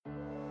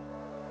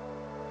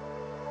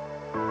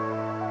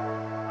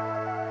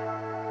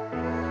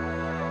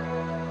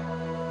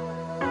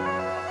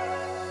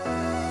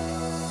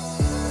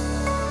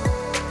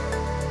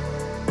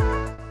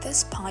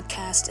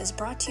podcast is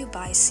brought to you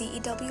by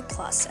CEW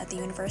Plus at the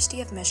University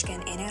of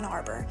Michigan in Ann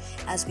Arbor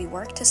as we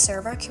work to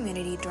serve our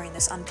community during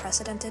this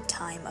unprecedented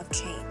time of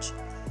change.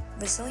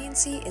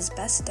 Resiliency is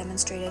best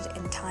demonstrated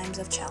in times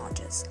of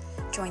challenges.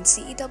 Join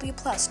CEW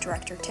Plus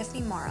Director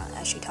Tiffany Mara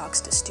as she talks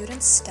to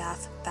students,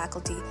 staff,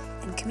 faculty,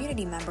 and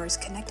community members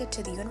connected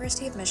to the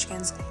University of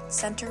Michigan's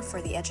Center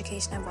for the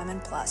Education of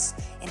Women Plus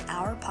in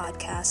our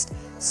podcast,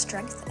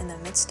 Strength in the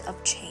Midst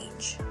of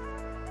Change.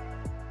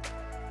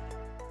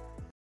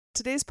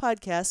 Today's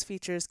podcast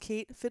features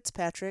Kate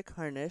Fitzpatrick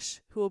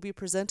Harnish, who will be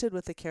presented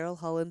with the Carol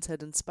Hollins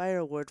Head Inspire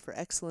Award for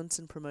Excellence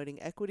in Promoting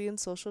Equity and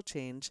Social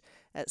Change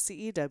at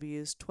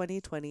CEW's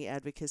 2020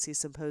 Advocacy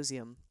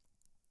Symposium.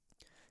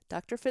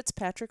 Dr.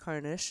 Fitzpatrick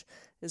Harnish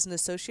is an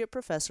Associate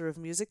Professor of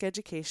Music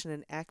Education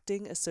and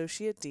Acting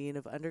Associate Dean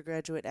of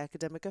Undergraduate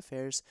Academic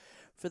Affairs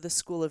for the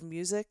School of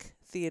Music,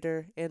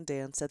 Theater, and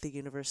Dance at the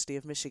University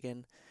of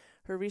Michigan.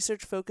 Her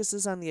research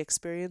focuses on the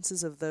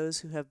experiences of those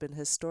who have been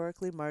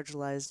historically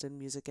marginalized in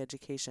music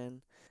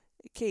education.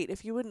 Kate,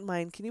 if you wouldn't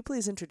mind, can you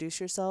please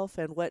introduce yourself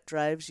and what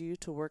drives you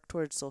to work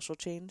towards social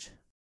change?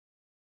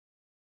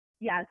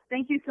 Yes,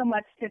 thank you so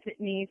much,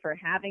 Tiffany, for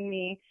having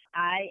me.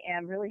 I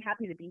am really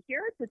happy to be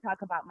here to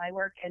talk about my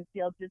work and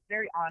feel just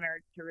very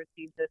honored to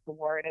receive this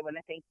award. I want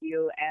to thank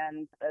you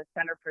and the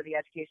Center for the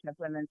Education of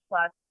Women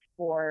Plus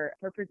for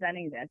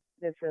presenting this.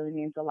 This really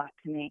means a lot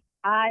to me.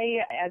 I,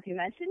 as you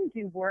mentioned,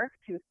 do work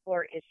to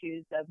explore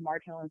issues of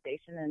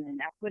marginalization and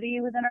inequity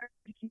within our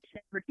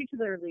education,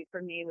 particularly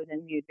for me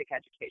within music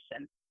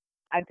education.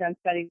 I've done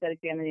studies that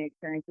examine the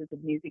experiences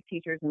of music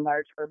teachers in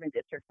large urban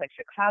districts like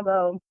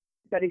Chicago,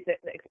 studies that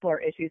explore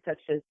issues such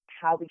as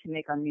how we can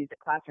make our music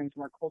classrooms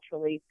more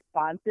culturally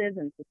responsive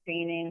and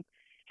sustaining,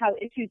 how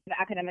issues of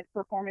academic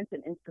performance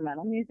and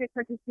instrumental music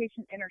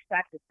participation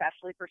intersect,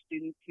 especially for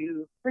students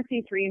who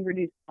receive free and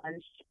reduced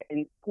lunch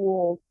in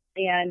schools,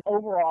 and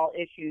overall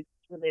issues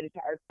related to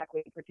arts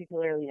equity,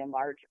 particularly in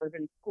large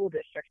urban school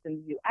districts in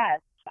the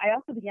U.S. I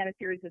also began a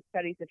series of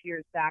studies a few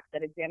years back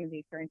that examined the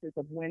experiences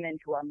of women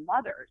who are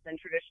mothers in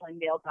traditionally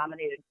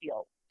male-dominated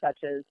fields, such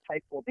as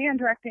high school band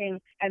directing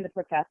and the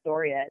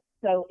professoriate.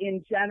 So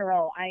in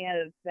general, I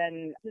have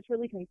been just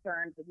really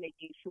concerned with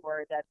making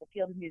sure that the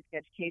field of music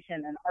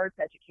education and arts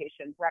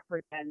education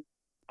represents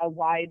a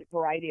wide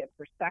variety of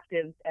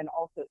perspectives and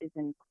also is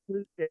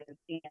inclusive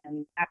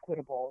and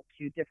equitable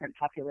to different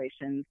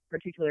populations,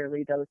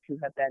 particularly those who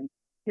have been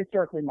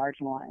historically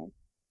marginalized.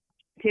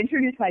 To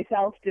introduce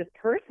myself just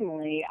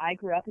personally, I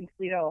grew up in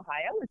Toledo,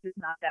 Ohio, which is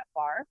not that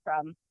far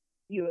from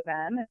U of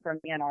M and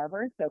from Ann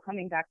Arbor. So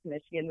coming back to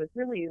Michigan was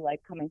really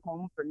like coming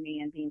home for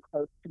me and being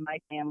close to my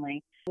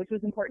family, which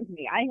was important to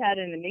me. I had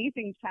an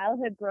amazing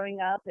childhood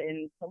growing up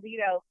in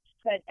Toledo.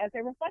 But as I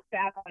reflect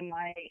back on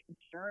my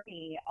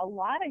journey, a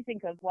lot, I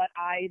think, of what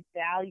I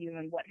value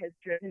and what has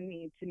driven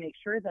me to make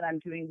sure that I'm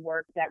doing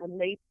work that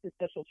relates to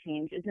social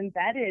change is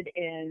embedded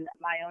in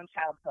my own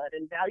childhood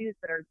and values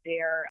that are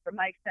there from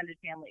my extended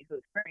family who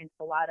experienced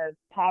a lot of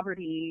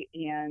poverty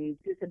and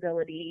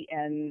disability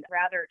and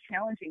rather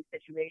challenging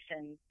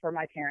situations for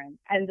my parents.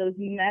 And those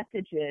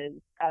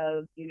messages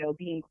of,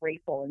 being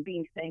grateful and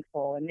being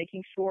thankful and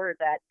making sure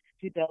that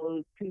to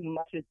those who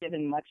much is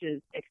given, much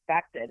is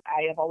expected.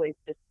 I have always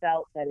just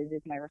felt that it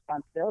is my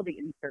responsibility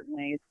in certain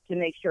ways to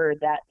make sure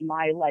that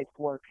my life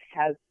work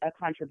has a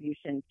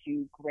contribution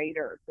to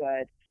greater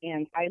good.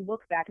 And I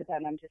look back at that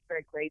and I'm just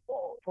very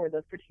grateful for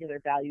those particular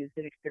values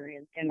and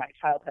experience in my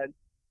childhood.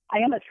 I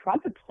am a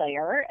trumpet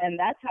player, and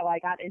that's how I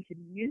got into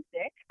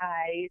music.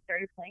 I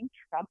started playing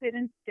trumpet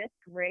in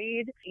 5th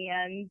grade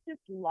and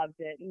just loved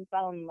it and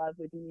fell in love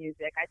with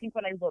music. I think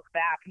when I look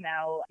back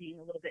now, being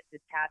a little bit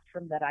detached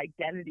from that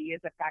identity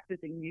as a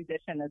practicing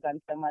musician, as I'm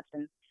so much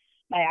in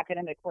my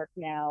academic work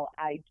now,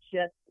 I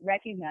just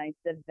recognize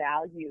the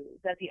value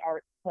that the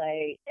arts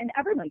play in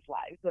everyone's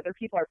lives, whether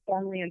people are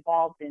formally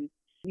involved in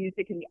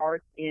music and the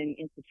arts in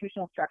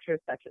institutional structures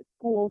such as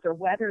schools, or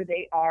whether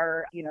they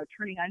are,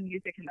 turning on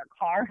music in their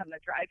car on the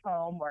drive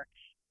home, or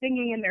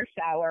singing in their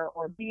shower,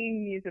 or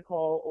being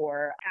musical,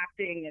 or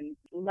acting, and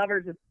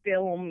lovers of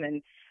film,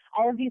 and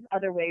all of these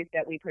other ways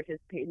that we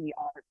participate in the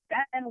arts.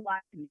 That meant a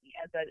lot to me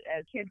as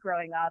a kid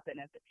growing up and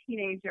as a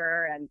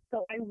teenager. And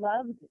so I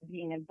loved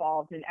being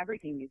involved in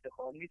everything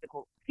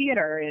musical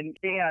theater and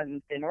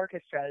dance and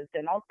orchestras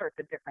and all sorts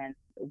of different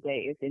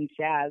ways, in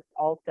jazz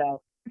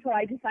also. So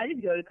I decided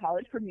to go to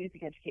college for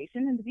music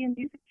education and to be a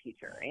music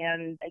teacher.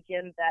 And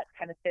again, that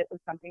kind of fit with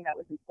something that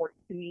was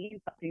important to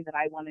me, something that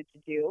I wanted to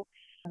do.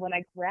 When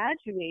I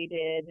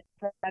graduated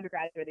from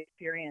undergraduate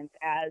experience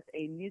as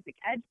a music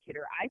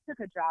educator, I took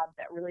a job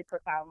that really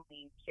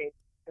profoundly shaped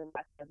the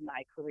rest of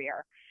my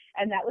career.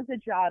 And that was a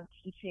job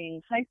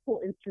teaching high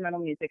school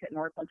instrumental music at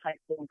Northland High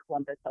School in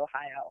Columbus,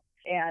 Ohio.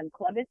 And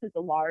Columbus is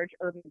a large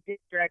urban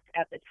district.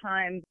 At the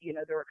time,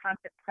 there were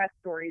constant press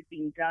stories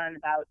being done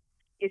about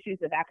issues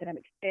of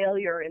academic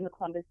failure in the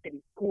Columbus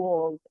City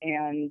schools.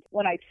 And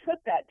when I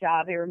took that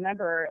job, I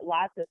remember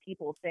lots of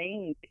people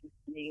saying things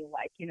to me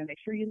like, make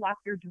sure you lock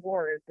your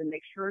doors and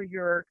make sure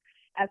you're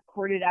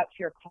escorted out to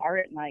your car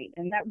at night.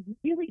 And that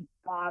really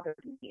bothered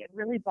me. It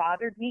really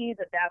bothered me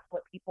that that's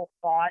what people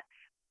thought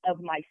of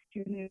my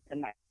students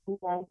and my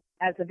school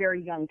as a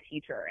very young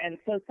teacher. And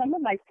so some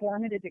of my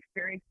formative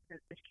experiences in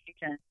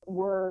education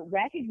were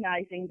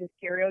recognizing the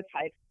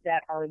stereotypes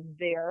that are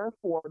there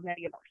for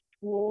many of our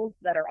schools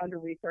that are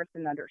under-resourced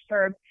and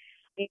underserved,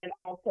 and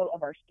also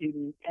of our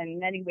students, and in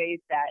many ways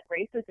that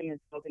racism is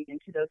woven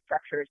into those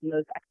structures and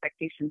those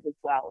expectations as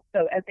well.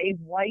 So as a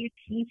white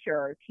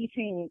teacher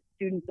teaching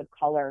students of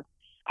color,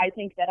 I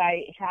think that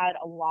I had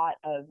a lot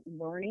of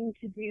learning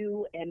to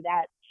do, and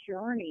that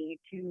journey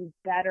to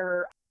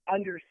better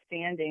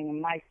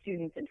understanding my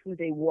students and who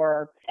they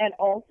were, and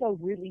also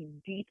really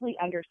deeply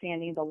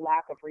understanding the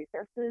lack of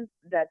resources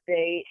that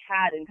they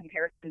had in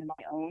comparison to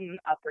my own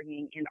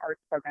upbringing in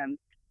arts programs,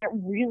 that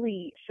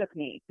really shook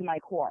me to my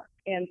core.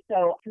 And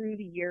so through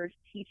the years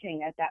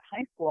teaching at that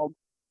high school,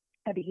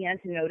 I began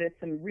to notice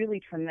some really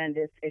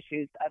tremendous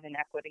issues of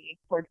inequity.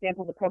 For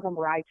example, the program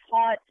where I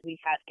taught, we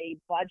had a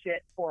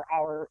budget for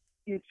our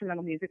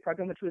instrumental music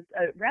program, which was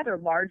a rather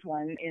large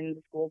one in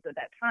the schools at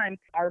that time.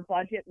 Our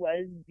budget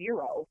was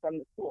zero from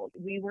the schools.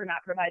 We were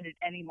not provided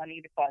any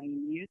money to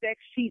fund music,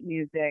 sheet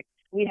music.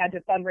 We had to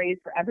fundraise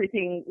for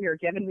everything we were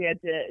given. We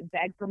had to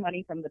beg for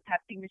money from the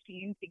Pepsi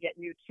machine to get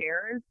new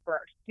chairs for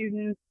our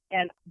students.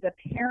 And the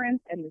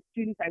parents and the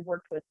students I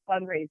worked with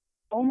fundraised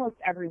almost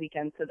every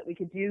weekend so that we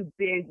could do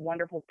big,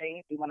 wonderful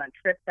things. We went on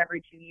trips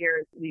every 2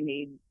 years. We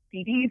made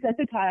CDs at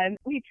the time.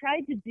 We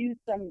tried to do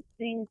some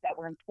things that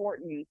were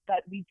important,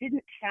 but we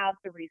didn't have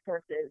the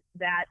resources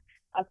that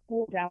a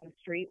school down the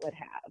street would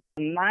have.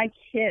 My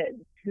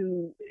kids,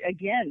 who,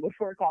 again, would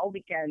work all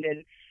weekend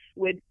and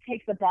would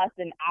take the bus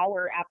an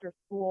hour after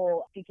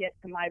school to get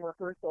to my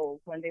rehearsals,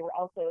 when they were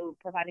also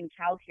providing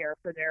childcare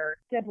for their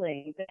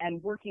siblings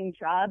and working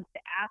jobs to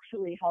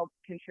actually help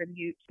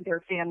contribute to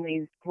their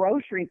family's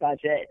grocery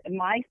budget. And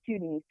my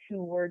students,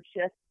 who were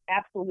just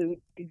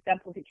absolute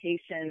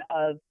exemplification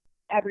of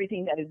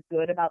everything that is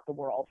good about the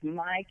world,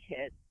 my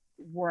kids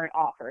weren't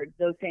offered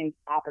those same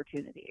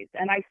opportunities.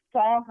 And I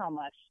saw how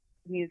much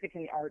music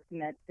and the arts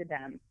meant to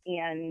them.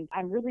 And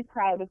I'm really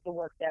proud of the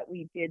work that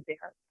we did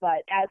there.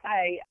 But as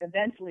I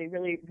eventually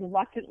really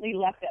reluctantly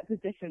left that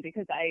position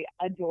because I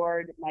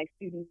adored my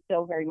students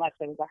so very much,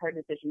 that was a hard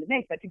decision to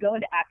make. But to go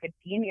into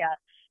academia,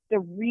 the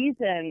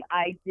reason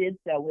I did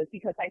so was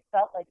because I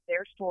felt like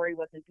their story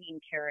wasn't being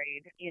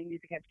carried in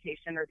music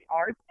education or the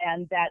arts,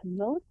 and that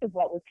most of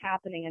what was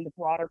happening in the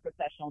broader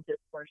professional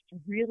discourse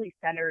really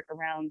centered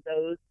around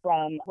those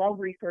from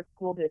well-resourced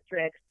school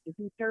districts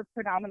who served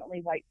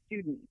predominantly white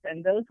students.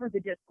 And those were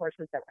the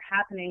discourses that were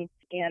happening,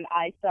 and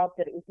I felt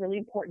that it was really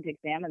important to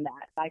examine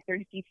that. I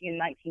started teaching in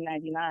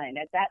 1999.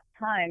 At that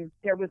time,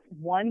 there was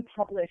one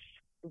published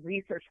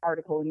research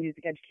article in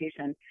music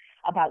education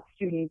about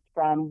students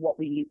from what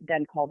we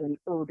then called an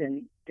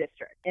urban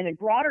district. In a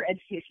broader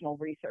educational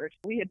research,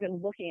 we had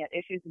been looking at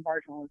issues of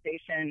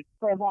marginalization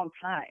for a long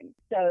time.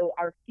 So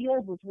our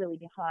field was really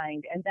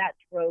behind, and that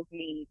drove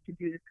me to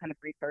do this kind of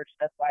research.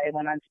 That's why I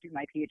went on to do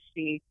my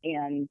PhD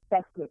and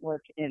subsequent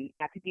work in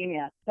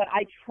academia. But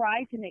I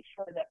try to make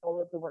sure that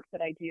all of the work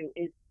that I do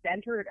is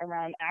centered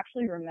around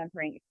actually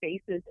remembering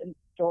faces and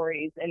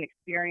stories and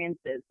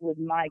experiences with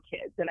my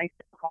kids. And I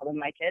still call them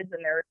my kids,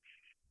 and they're,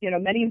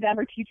 many of them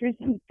are teachers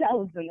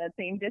themselves in the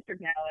same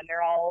district now, and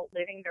they're all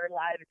living their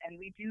lives. And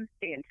we do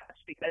stay in touch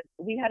because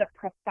we had a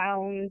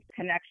profound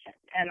connection.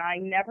 And I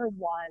never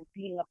want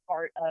being a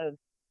part of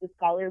the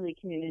scholarly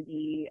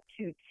community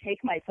to take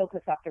my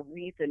focus off the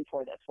reason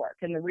for this work.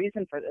 And the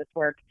reason for this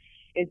work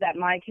is that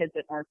my kids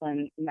at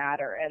Northland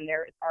matter and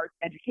their art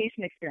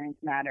education experience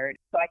mattered.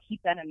 So I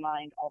keep that in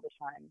mind all the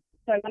time.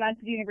 So I went on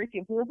to the University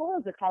of Louisville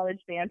as a college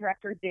band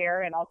director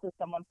there, and also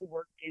someone who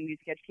worked in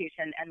music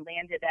education, and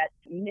landed at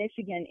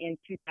Michigan in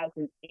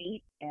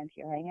 2008, and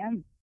here I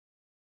am.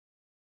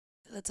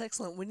 That's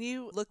excellent. When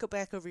you look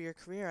back over your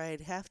career,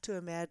 I'd have to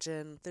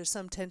imagine there's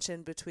some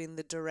tension between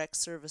the direct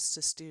service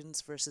to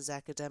students versus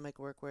academic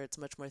work, where it's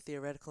much more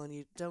theoretical and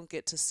you don't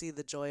get to see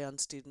the joy on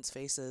students'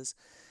 faces.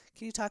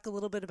 Can you talk a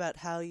little bit about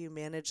how you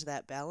manage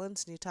that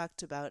balance? And you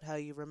talked about how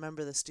you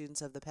remember the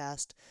students of the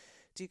past.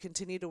 Do you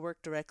continue to work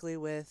directly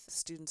with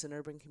students in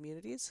urban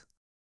communities?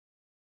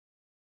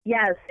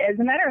 Yes. As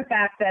a matter of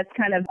fact, that's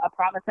kind of a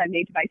promise I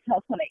made to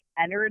myself when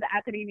I entered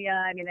academia.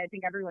 I mean, I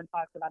think everyone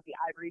talks about the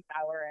ivory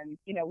tower, and,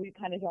 we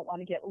kind of don't want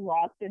to get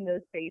lost in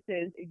those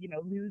spaces,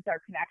 lose our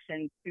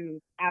connection to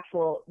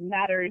actual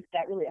matters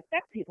that really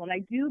affect people. And I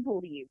do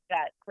believe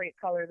that great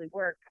scholarly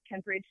work can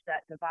bridge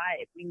that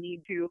divide. We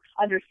need to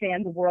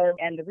understand the world,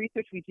 and the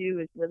research we do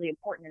is really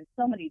important in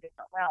so many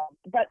different realms.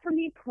 But for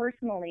me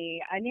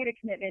personally, I made a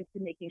commitment to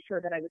making sure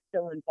that I was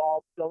still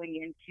involved going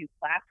into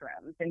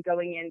classrooms and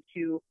going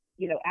into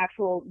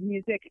actual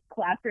music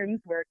classrooms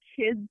where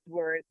kids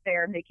were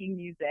there making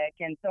music.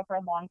 And so for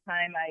a long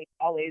time, I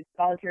always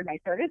volunteered my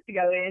service to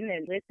go in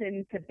and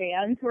listen to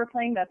bands who are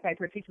playing. That's my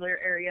particular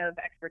area of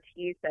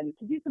expertise, and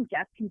to do some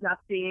guest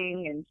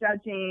conducting and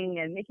judging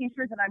and making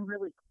sure that I'm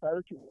really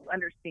close to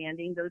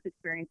understanding those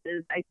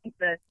experiences. I think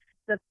the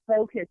the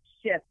focus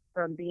shifts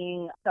from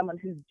being someone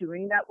who's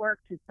doing that work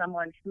to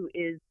someone who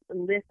is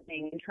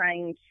listening and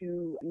trying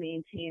to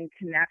maintain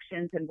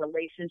connections and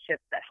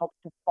relationships that help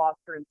to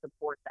foster and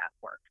support that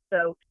work.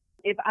 So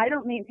if I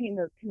don't maintain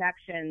those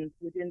connections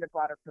within the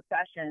broader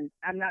profession,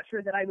 I'm not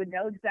sure that I would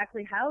know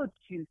exactly how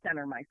to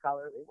center my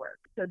scholarly work.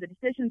 So the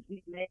decisions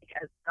we make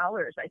as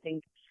scholars, I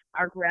think,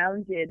 are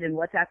grounded in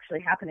what's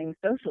actually happening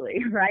socially,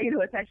 right?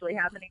 What's actually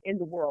happening in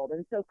the world.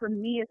 And so for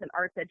me as an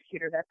arts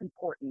educator, that's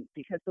important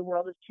because the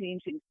world is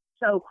changing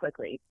so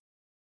quickly.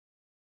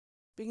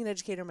 Being an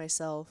educator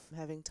myself,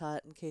 having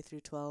taught in K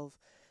through 12,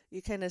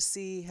 you kind of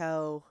see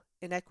how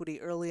inequity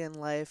early in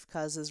life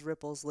causes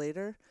ripples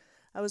later.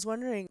 I was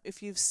wondering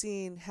if you've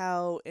seen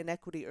how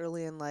inequity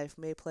early in life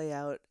may play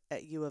out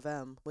at U of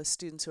M with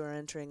students who are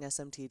entering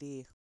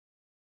SMTD.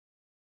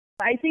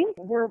 I think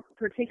we're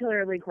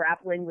particularly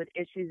grappling with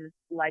issues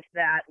like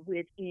that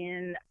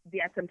within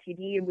the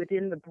SMTD and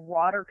within the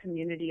broader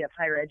community of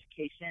higher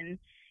education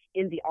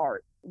in the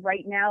arts.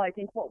 Right now, I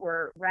think what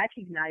we're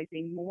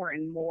recognizing more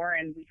and more,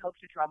 and we hope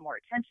to draw more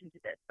attention to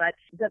this, but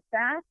the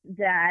fact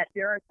that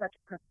there are such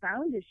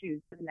profound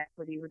issues of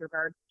inequity with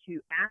regards to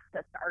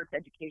access to arts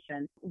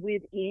education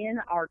within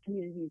our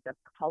communities of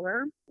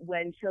color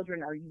when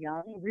children are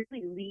young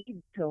really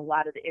leads to a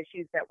lot of the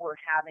issues that we're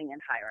having in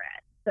higher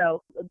ed.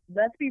 So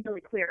let's be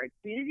really clear.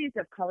 Communities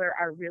of color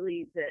are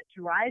really the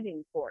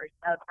driving force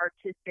of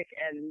artistic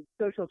and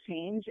social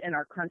change in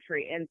our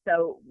country. And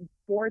so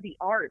for the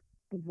arts,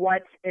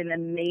 what an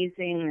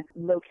amazing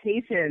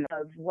location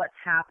of what's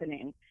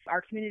happening.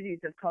 Our communities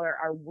of color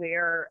are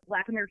where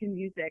Black American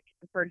music,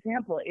 for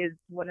example, is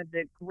one of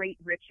the great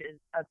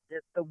riches of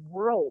the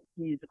world's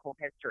musical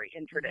history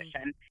and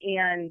tradition.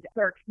 And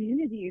so our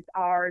communities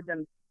are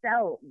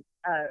themselves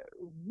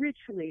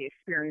richly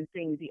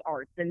experiencing the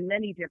arts in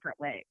many different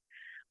ways.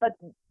 But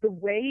the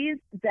ways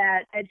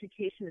that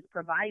education is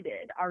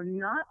provided are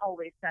not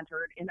always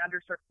centered in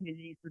underserved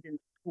communities within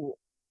schools.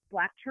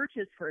 Black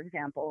churches, for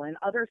example, and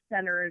other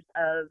centers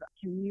of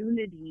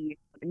community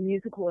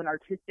musical and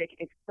artistic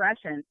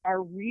expression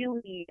are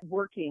really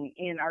working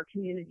in our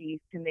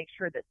communities to make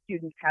sure that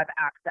students have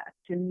access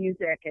to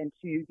music and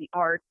to the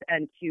arts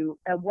and to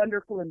a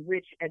wonderful and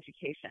rich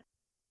education.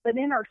 But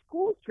in our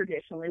schools,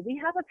 traditionally,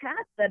 we have a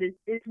path that is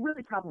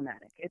really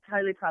problematic. It's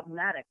highly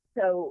problematic.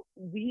 So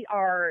we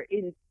are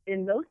in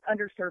most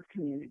underserved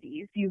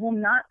communities, you will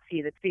not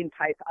see the same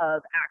type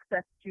of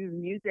access to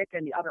music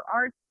and the other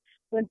arts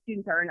when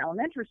students are in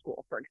elementary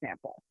school, for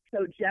example.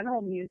 So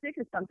general music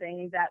is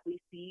something that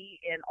we see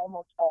in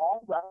almost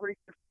all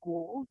well-resourced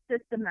schools,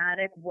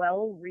 systematic,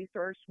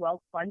 well-resourced,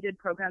 well-funded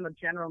program of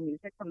general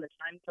music from the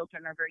time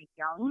children are very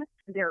young.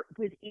 They're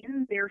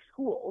within their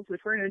schools, which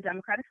we're in a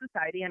democratic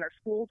society, and our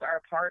schools are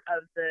a part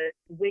of the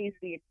ways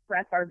we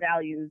express our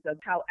values of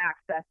how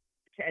access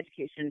to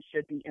education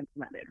should be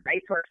implemented,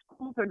 right? So our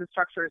schools are the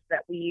structures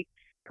that we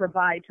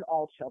provide to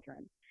all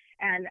children.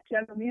 And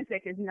general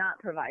music is not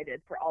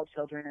provided for all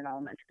children in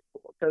elementary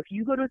school. So if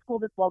you go to a school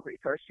that's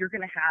well-resourced, you're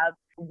going to have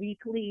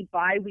weekly,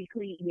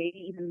 bi-weekly,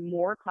 maybe even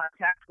more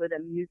contact with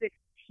a music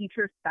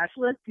teacher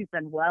specialist who's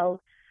been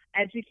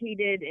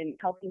well-educated in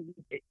helping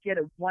you get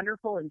a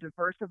wonderful and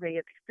diverse array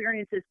of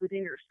experiences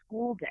within your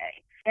school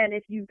day. And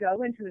if you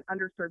go into an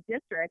underserved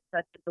district,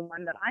 such as the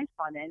one that I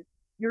taught in,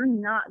 you're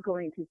not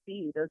going to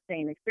see those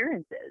same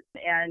experiences.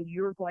 And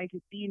you're going to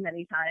see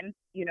many times,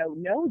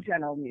 no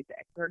general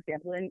music. For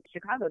example, in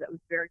Chicago, that was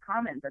very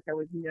common that there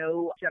was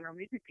no general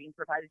music being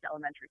provided to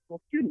elementary school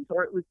students,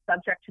 or it was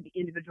subject to the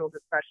individual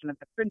discretion of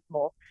the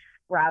principal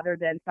rather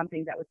than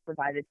something that was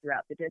provided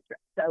throughout the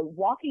district. So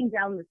walking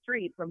down the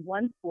street from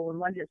one school in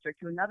one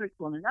district to another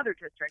school in another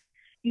district,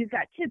 you've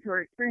got kids who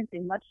are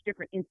experiencing much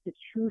different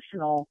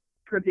institutional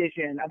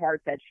provision of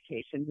arts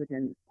education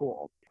within the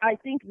schools. I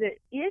think the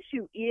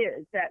issue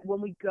is that when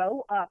we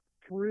go up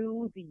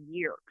through the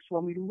years,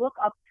 when we look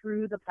up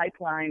through the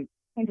pipeline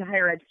into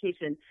higher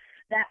education,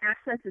 that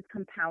access is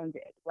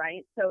compounded,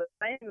 right? So if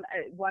I'm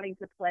wanting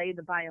to play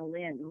the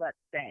violin, let's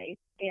say,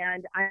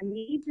 and I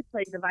need to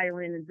play the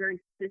violin in very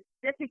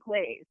specific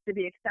ways to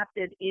be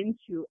accepted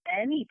into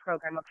any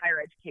program of higher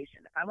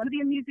education. If I want to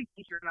be a music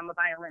teacher and I'm a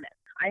violinist,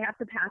 I have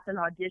to pass an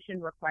audition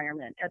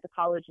requirement at the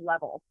college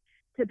level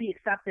to be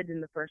accepted in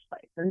the first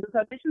place. And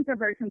those auditions are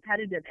very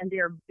competitive, and they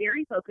are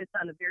very focused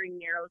on a very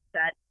narrow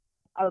set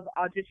of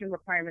audition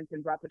requirements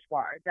and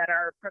repertoire that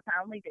are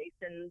profoundly based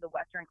in the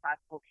Western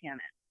classical canon,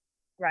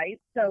 right?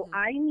 So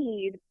I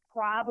need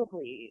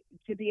probably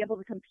to be able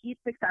to compete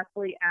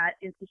successfully at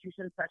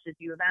institutions such as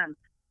U of M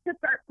to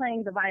start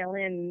playing the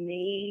violin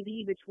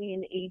maybe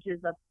between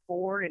ages of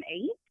 4 and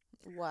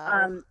 8.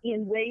 Wow.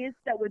 In ways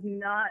that would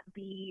not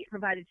be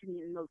provided to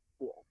me in most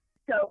schools.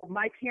 So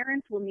my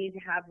parents will need to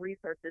have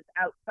resources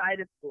outside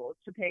of schools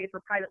to pay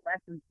for private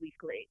lessons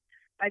weekly.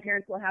 My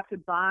parents will have to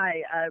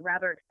buy a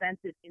rather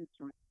expensive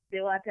instrument. They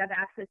will have to have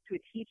access to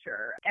a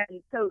teacher.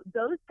 And so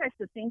those types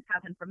of things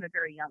happen from a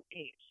very young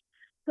age.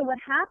 So what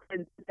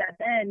happens is that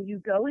then you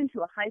go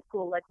into a high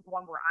school like the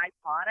one where I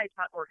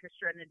taught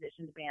orchestra in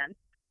addition to band,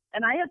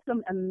 And I have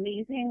some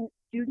amazing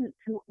students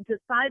who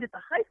decide at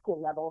the high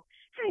school level,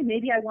 hey,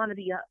 maybe I want to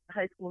be a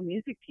high school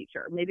music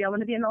teacher. Maybe I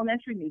want to be an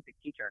elementary music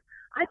teacher.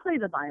 I play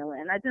the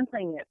violin. I've been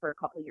playing it for a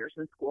couple of years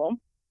in school.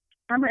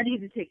 I'm ready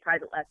to take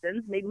private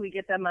lessons. Maybe we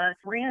get them a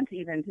grant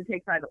even to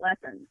take private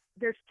lessons.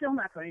 They're still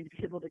not going to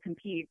be able to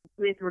compete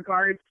with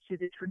regards to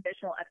the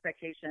traditional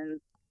expectations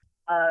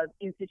of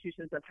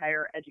institutions of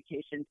higher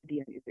education to be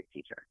a music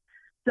teacher.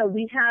 So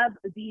we have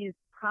these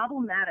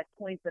problematic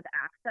points of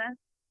access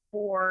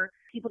for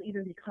people to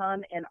even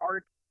become an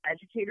art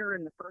educator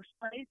in the first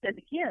place. And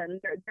again,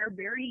 they're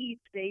very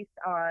based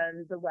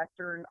on the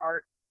Western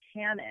art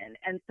canon.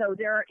 And so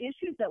there are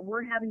issues that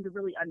we're having to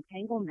really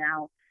untangle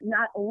now,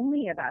 not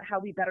only about how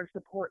we better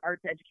support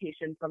arts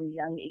education from a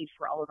young age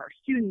for all of our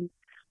students,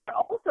 but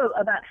also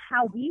about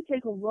how we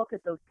take a look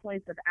at those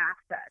points of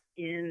access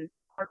in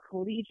our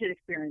collegiate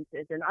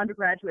experiences and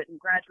undergraduate and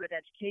graduate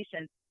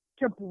education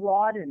to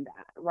broaden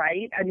that,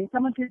 right? I mean,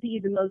 someone could be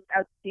the most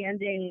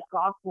outstanding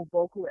gospel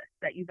vocalist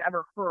that you've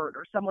ever heard,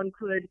 or someone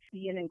could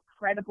be an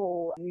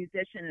incredible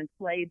musician and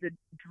play the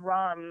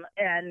drum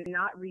and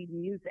not read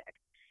music.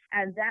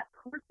 And that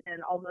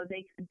person, although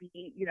they could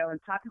be, you know, in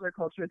popular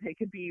culture, they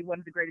could be one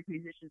of the greatest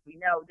musicians we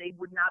know, they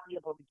would not be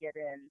able to get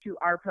into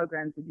our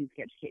programs of music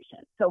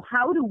education. So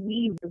how do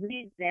we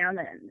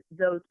re-examine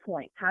those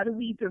points? How do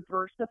we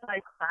diversify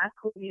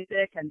classical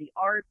music and the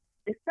arts,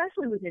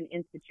 especially within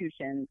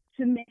institutions,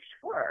 to make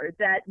sure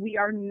that we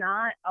are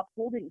not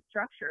upholding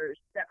structures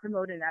that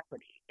promote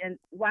inequity? And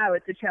wow,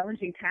 it's a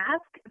challenging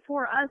task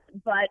for us,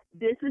 but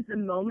this is the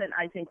moment,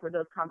 I think, where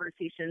those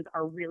conversations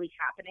are really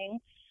happening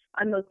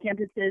on those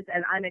campuses,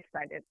 and I'm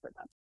excited for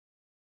them.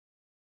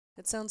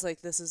 It sounds like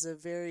this is a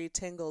very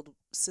tangled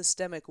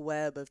systemic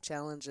web of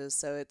challenges.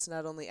 So it's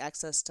not only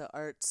access to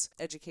arts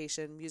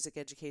education, music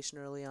education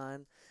early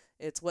on,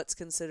 it's what's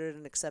considered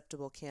an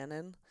acceptable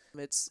canon.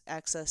 It's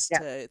access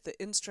to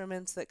the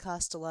instruments that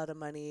cost a lot of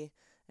money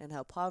and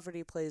how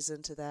poverty plays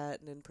into that,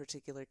 and in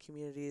particular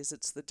communities.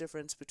 It's the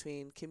difference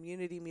between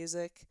community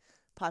music,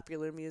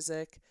 popular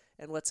music,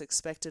 and what's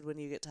expected when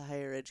you get to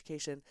higher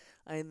education.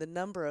 I mean, the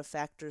number of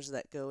factors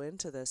that go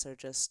into this are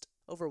just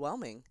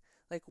overwhelming.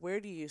 Like, where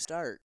do you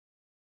start?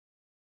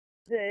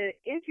 The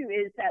issue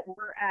is that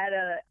we're at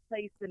a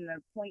place and a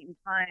point in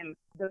time,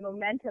 the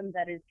momentum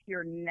that is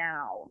here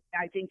now,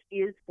 I think,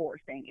 is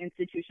forcing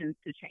institutions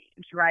to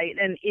change, right?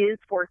 And is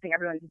forcing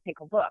everyone to take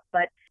a look.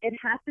 But it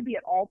has to be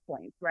at all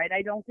points, right?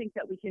 I don't think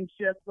that we can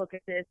just look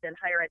at this in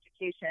higher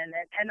education.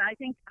 And I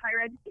think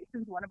higher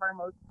education is one of our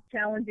most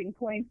challenging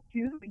points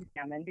to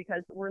examine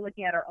because we're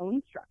looking at our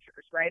own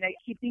structures, right? I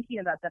keep thinking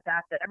about the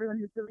fact that everyone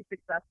who's really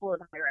successful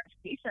in higher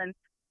education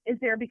is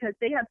there because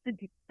they have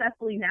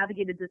successfully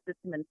navigated the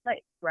system in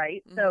place,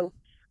 right? Mm-hmm. So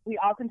we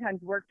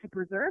oftentimes work to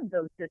preserve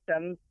those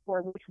systems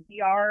for which we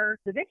are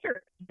the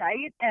victors,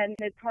 right? And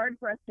it's hard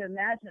for us to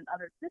imagine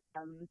other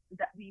systems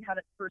that we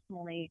haven't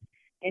personally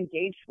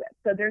engaged with.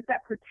 So there's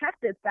that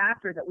protective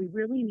factor that we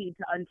really need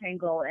to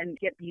untangle and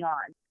get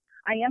beyond.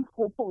 I am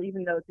hopeful,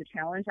 even though it's a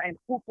challenge, I am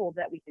hopeful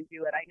that we can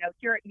do it. I know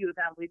here at U of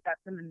M, we've got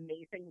some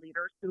amazing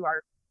leaders who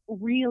are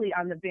really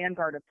on the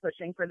vanguard of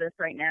pushing for this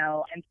right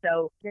now. And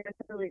so there's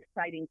some really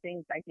exciting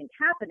things, I think,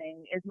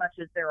 happening as much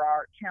as there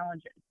are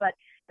challenges. But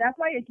that's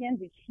why, again,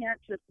 we can't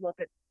just look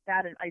at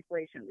that in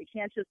isolation. We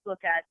can't just look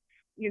at,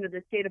 you know,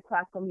 the state of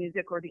classical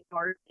music or the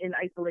arts in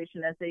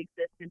isolation as they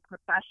exist in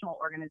professional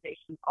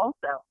organizations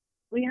also.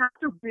 We have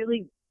to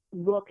really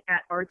look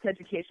at arts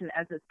education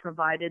as it's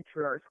provided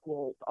through our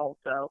schools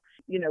also.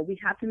 You know, we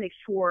have to make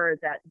sure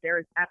that there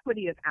is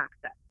equity of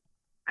access.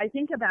 I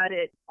think about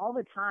it all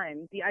the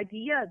time, the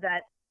idea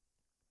that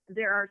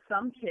there are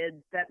some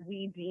kids that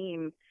we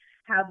deem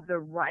have the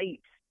right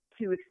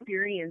to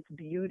experience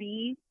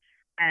beauty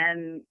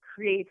and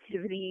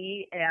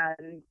creativity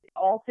and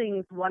all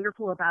things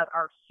wonderful about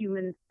our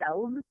human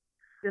selves.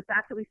 The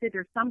fact that we say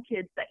there's some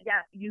kids that,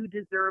 yes, you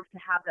deserve to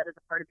have that as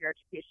a part of your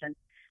education.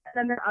 And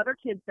then there are other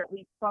kids that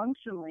we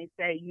functionally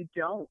say you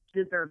don't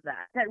deserve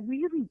that. That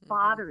really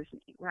bothers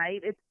me,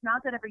 right? It's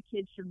not that every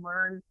kid should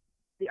learn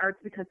the arts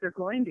because they're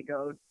going to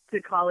go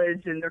to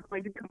college and they're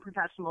going to become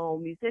professional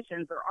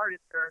musicians or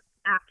artists or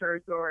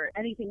actors or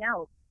anything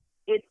else.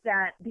 It's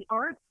that the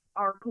arts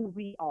are who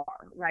we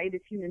are, right,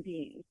 as human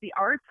beings. The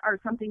arts are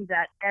something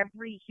that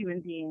every human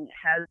being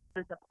has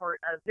as a part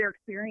of their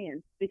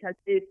experience because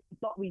it's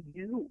what we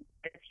do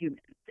as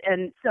humans.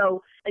 And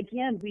so,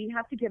 again, we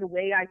have to get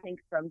away, I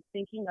think, from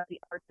thinking of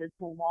the arts as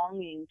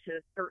belonging to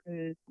a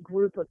certain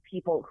group of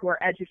people who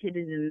are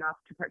educated enough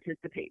to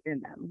participate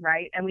in them,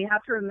 right? And we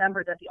have to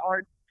remember that the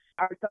arts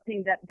are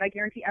something that I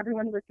guarantee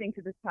everyone listening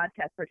to this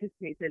podcast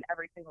participates in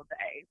every single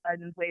day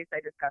in ways I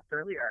discussed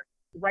earlier.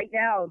 Right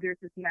now, there's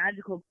this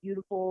magical,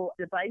 beautiful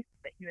device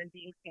that human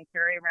beings can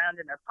carry around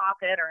in their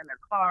pocket or in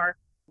their car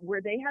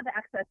where they have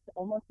access to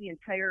almost the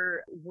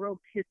entire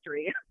world's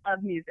history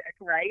of music,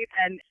 right?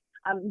 And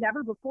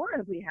never before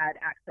have we had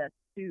access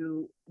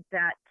to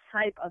that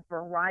type of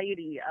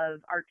variety of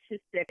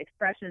artistic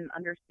expression,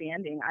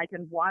 understanding. I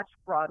can watch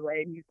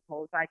Broadway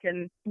musicals. I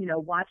can,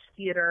 watch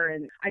theater,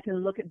 and I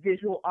can look at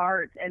visual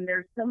arts. And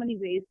there's so many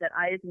ways that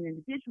I, as an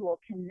individual,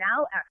 can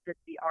now access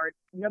the arts,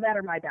 no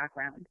matter my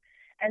background.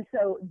 And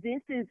so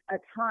this is a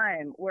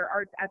time where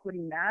arts equity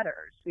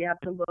matters. We have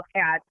to look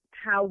at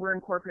how we're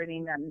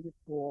incorporating them into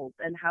schools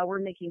and how we're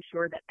making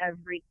sure that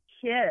every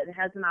kid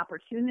has an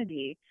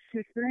opportunity to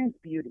experience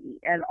beauty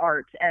and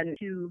art and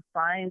to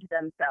find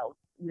themselves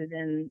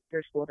within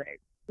their school days.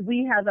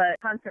 We have a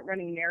constant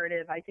running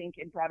narrative, I think,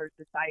 in broader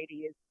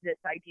society is this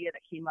idea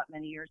that came up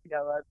many years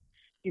ago of,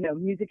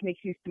 music makes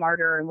you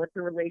smarter, and what's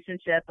the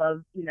relationship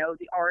of,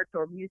 the arts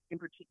or music in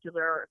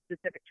particular, or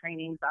specific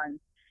trainings on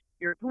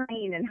your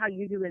brain and how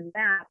you do in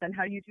math and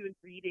how you do in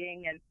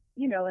reading. And,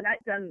 and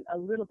I've done a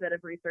little bit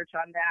of research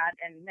on that,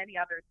 and many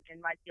others in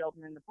my field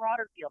and in the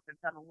broader field have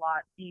done a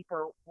lot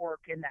deeper work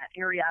in that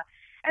area.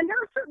 And there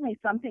are certainly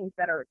some things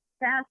that are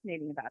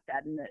fascinating about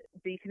that, and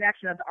the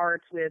connection of the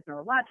arts with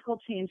neurological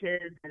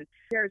changes. And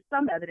there's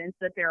some evidence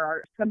that there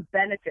are some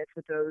benefits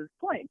with those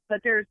points,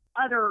 but there's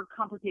other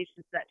complications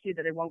to that too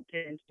that I won't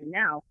get into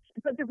now.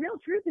 But the real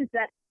truth is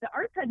that the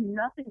arts had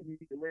nothing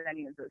to do with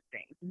any of those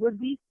things. Would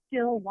we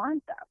still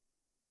want them?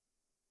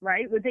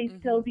 Right? Would they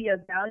still be of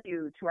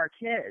value to our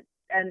kids?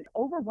 And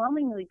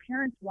overwhelmingly,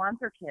 parents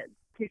want their kids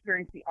to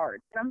experience the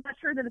arts. And I'm not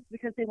sure that it's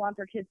because they want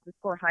their kids to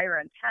score higher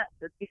on tests.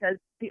 It's because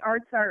the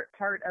arts are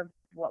part of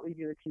what we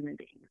do as human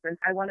beings. And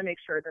I want to make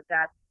sure that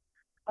that's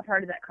a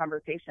part of that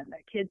conversation,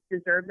 that kids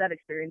deserve that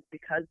experience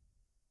because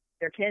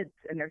they're kids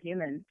and they're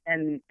human.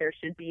 And there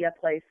should be a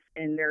place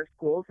in their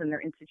schools and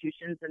their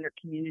institutions and their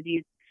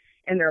communities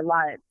and their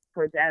lives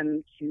for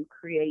them to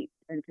create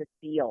and to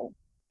feel.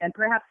 And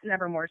perhaps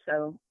never more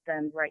so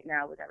than right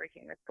now with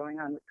everything that's going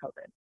on with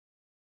COVID.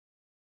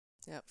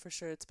 Yeah, for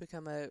sure. It's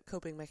become a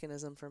coping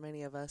mechanism for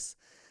many of us.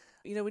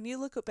 When you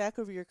look back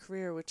over your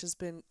career, which has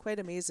been quite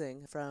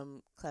amazing,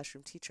 from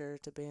classroom teacher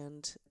to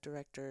band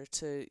director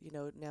to,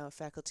 now a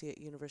faculty at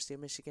University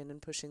of Michigan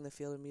and pushing the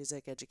field of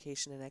music,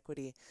 education, and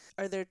equity,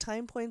 are there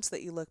time points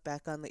that you look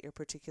back on that you're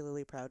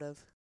particularly proud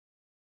of?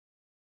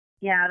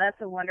 Yeah,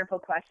 that's a wonderful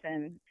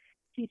question.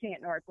 Teaching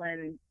at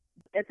Northland,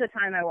 it's a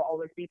time I will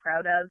always be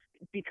proud of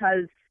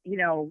because,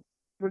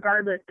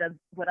 regardless of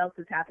what else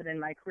has happened in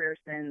my career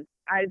since,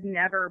 I've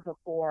never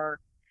before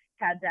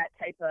had that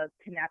type of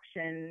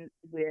connection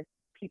with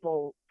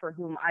people for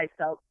whom I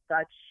felt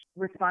such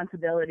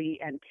responsibility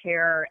and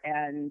care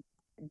and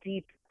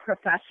deep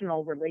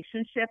professional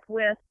relationship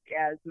with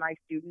as my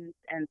students.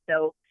 And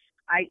so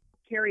I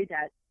carry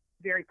that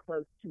very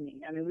close to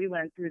me. I mean, we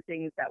went through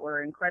things that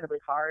were incredibly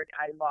hard.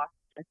 I lost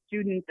a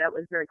student that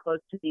was very close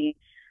to me.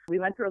 We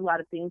went through a lot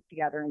of things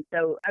together. And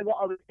so I will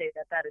always say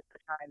that that is the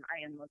time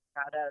I am most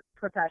proud of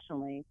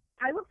professionally.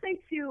 I will say,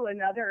 too,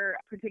 another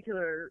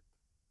particular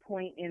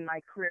point in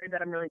my career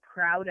that I'm really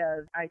proud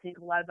of, I think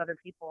a lot of other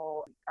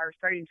people are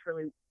starting to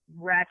really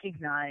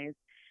recognize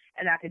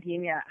in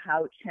academia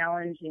how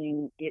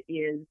challenging it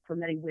is for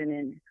many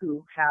women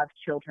who have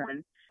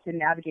children to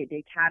navigate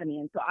the academy.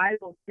 And so I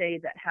will say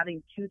that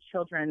having 2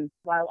 children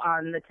while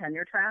on the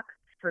tenure track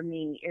for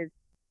me is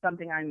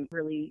something I'm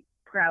really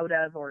proud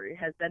of, or it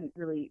has been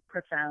really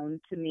profound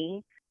to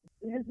me.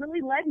 It has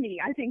really led me,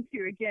 I think,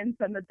 to, again,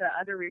 some of the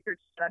other research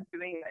that I'm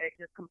doing. I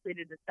just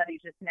completed a study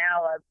just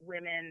now of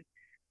women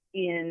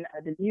in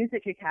the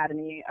music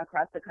academy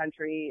across the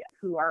country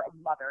who are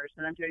mothers.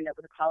 And I'm doing that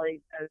with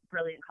a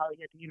brilliant colleague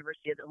at the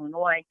University of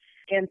Illinois.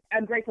 And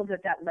I'm grateful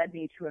that that led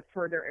me to a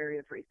further area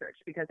of research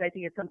because I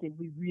think it's something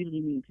we really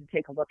need to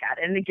take a look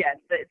at. And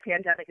again, the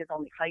pandemic is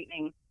only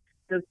heightening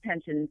those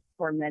tensions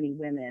for many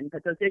women,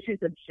 but those issues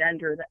of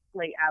gender that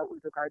play out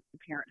with regards to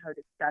parenthood,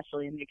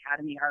 especially in the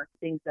academy, are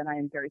things that I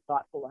am very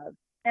thoughtful of.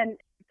 And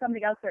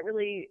something else that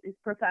really is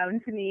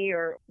profound to me,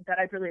 or that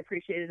I've really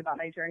appreciated about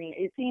my journey,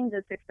 is seeing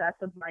the success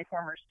of my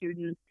former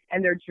students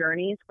and their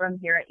journeys from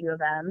here at U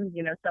of M.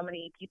 So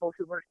many people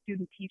who were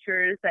student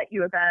teachers at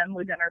U of M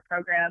within our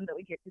program that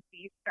we get to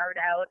see start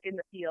out in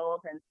the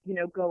field and,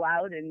 go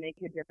out and make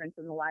a difference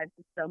in the lives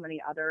of so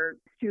many other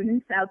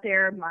students out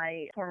there.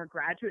 My former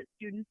graduate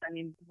students,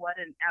 what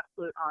an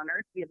absolute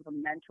honor to be able to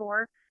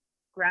mentor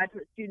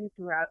graduate students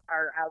who are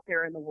out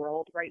there in the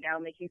world right now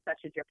making such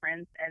a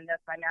difference. And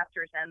that's my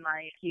master's and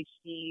my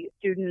PhD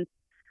students.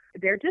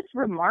 They're just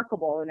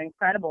remarkable and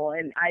incredible.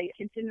 And I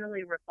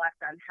continually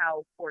reflect on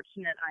how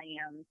fortunate I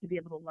am to be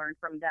able to learn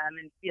from them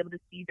and be able to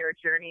see their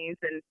journeys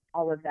and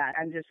all of that.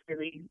 I'm just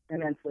really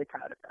immensely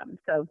proud of them.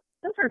 So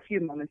those are a few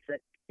moments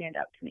that stand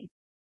out to me.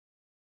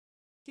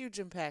 Huge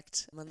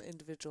impact on the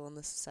individual and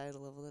the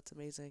societal level. That's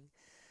amazing.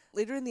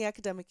 Later in the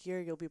academic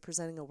year, you'll be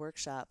presenting a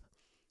workshop.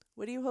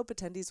 What do you hope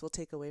attendees will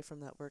take away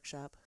from that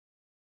workshop?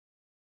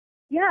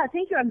 Yeah,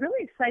 thank you. I'm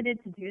really excited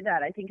to do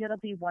that. I think it'll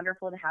be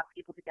wonderful to have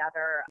people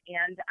together.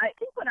 And I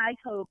think what I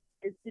hope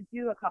is to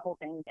do a couple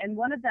things. And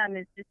one of them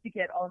is just to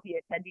get all of the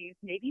attendees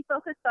maybe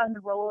focused on the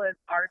role of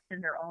arts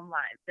in their own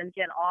lives. And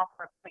again,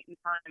 offer a point in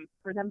time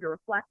for them to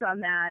reflect on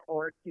that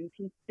or to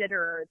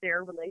consider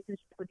their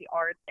relationship with the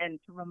arts and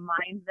to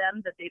remind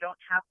them that they don't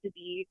have to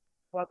be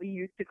what we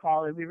used to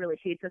call, and we really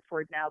hate this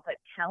word now, but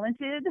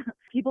talented.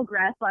 People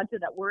grasp onto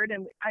that word,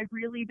 and I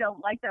really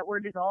don't like that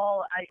word at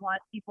all. I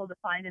want people to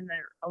find in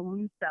their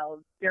own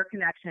selves their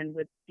connection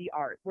with the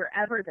art,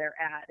 wherever they're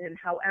at, and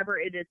however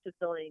it is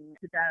fulfilling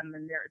to them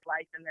and their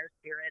life and their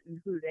spirit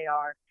and who they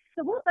are.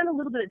 So we'll spend a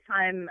little bit of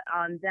time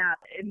on that.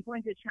 I'm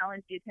going to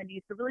challenge the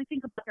attendees to really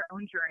think about their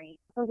own journey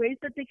for ways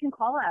that they can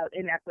call out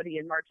inequity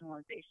and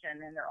marginalization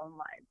in their own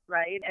lives,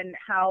 right? And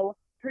how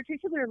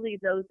particularly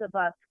those of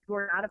us who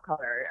are not of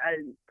color,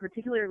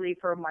 particularly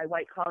for my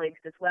white colleagues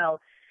as well,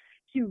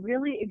 to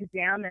really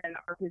examine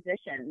our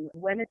position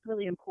when it's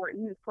really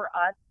important for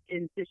us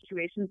in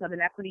situations of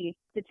inequity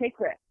to take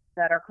risks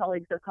that our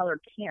colleagues of color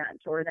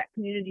can't, or that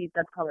communities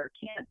of color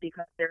can't,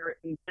 because they're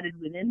embedded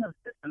within those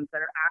systems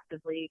that are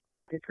actively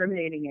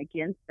discriminating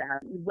against them.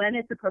 When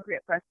it's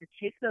appropriate for us to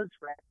take those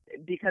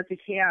risks because we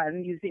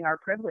can, using our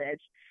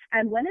privilege,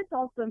 and when it's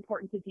also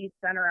important to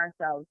de-center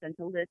ourselves and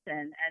to listen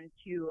and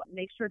to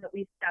make sure that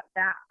we step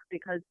back,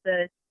 because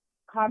the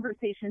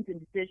conversations and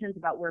decisions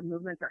about where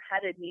movements are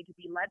headed need to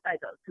be led by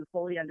those who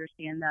fully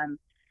understand them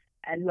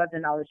and who have the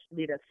knowledge to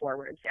lead us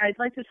forward. I'd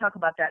like to talk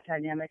about that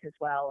dynamic as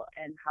well,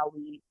 and how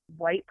we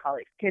white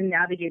colleagues can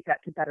navigate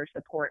that to better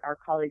support our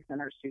colleagues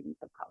and our students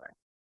of color.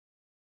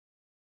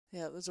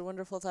 Yeah, those are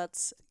wonderful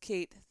thoughts.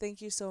 Kate,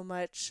 thank you so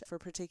much for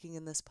partaking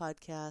in this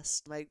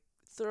podcast. I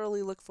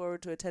thoroughly look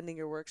forward to attending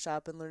your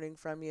workshop and learning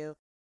from you.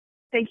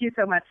 Thank you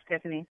so much,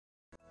 Tiffany.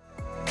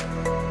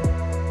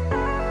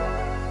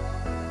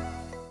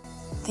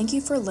 Thank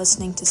you for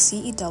listening to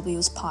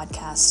CEW's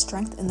podcast,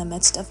 Strength in the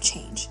Midst of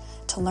Change.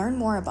 To learn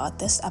more about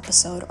this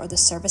episode or the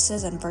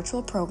services and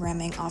virtual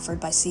programming offered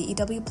by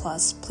CEW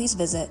Plus, please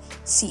visit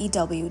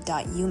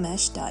cew.umich.edu.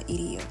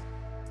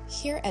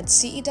 Here at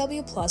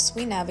CEW Plus,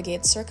 we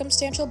navigate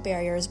circumstantial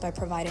barriers by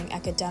providing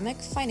academic,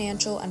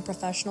 financial, and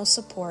professional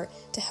support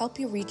to help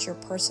you reach your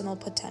personal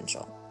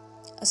potential.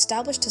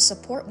 Established to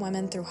support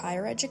women through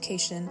higher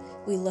education,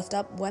 we lift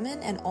up women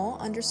and all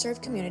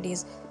underserved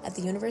communities at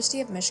the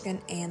University of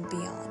Michigan and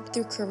beyond.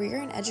 Through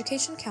career and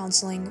education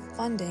counseling,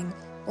 funding,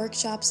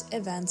 workshops,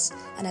 events,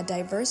 and a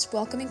diverse,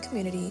 welcoming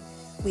community,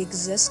 we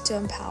exist to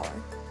empower.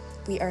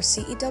 We are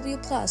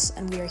CEW Plus,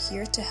 and we are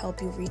here to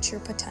help you reach your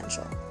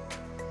potential.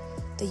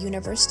 The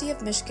University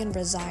of Michigan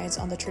resides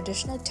on the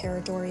traditional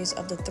territories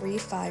of the Three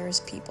Fires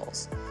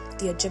peoples,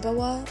 the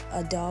Ojibwa,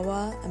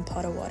 Odawa, and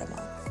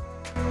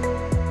Potawatomi.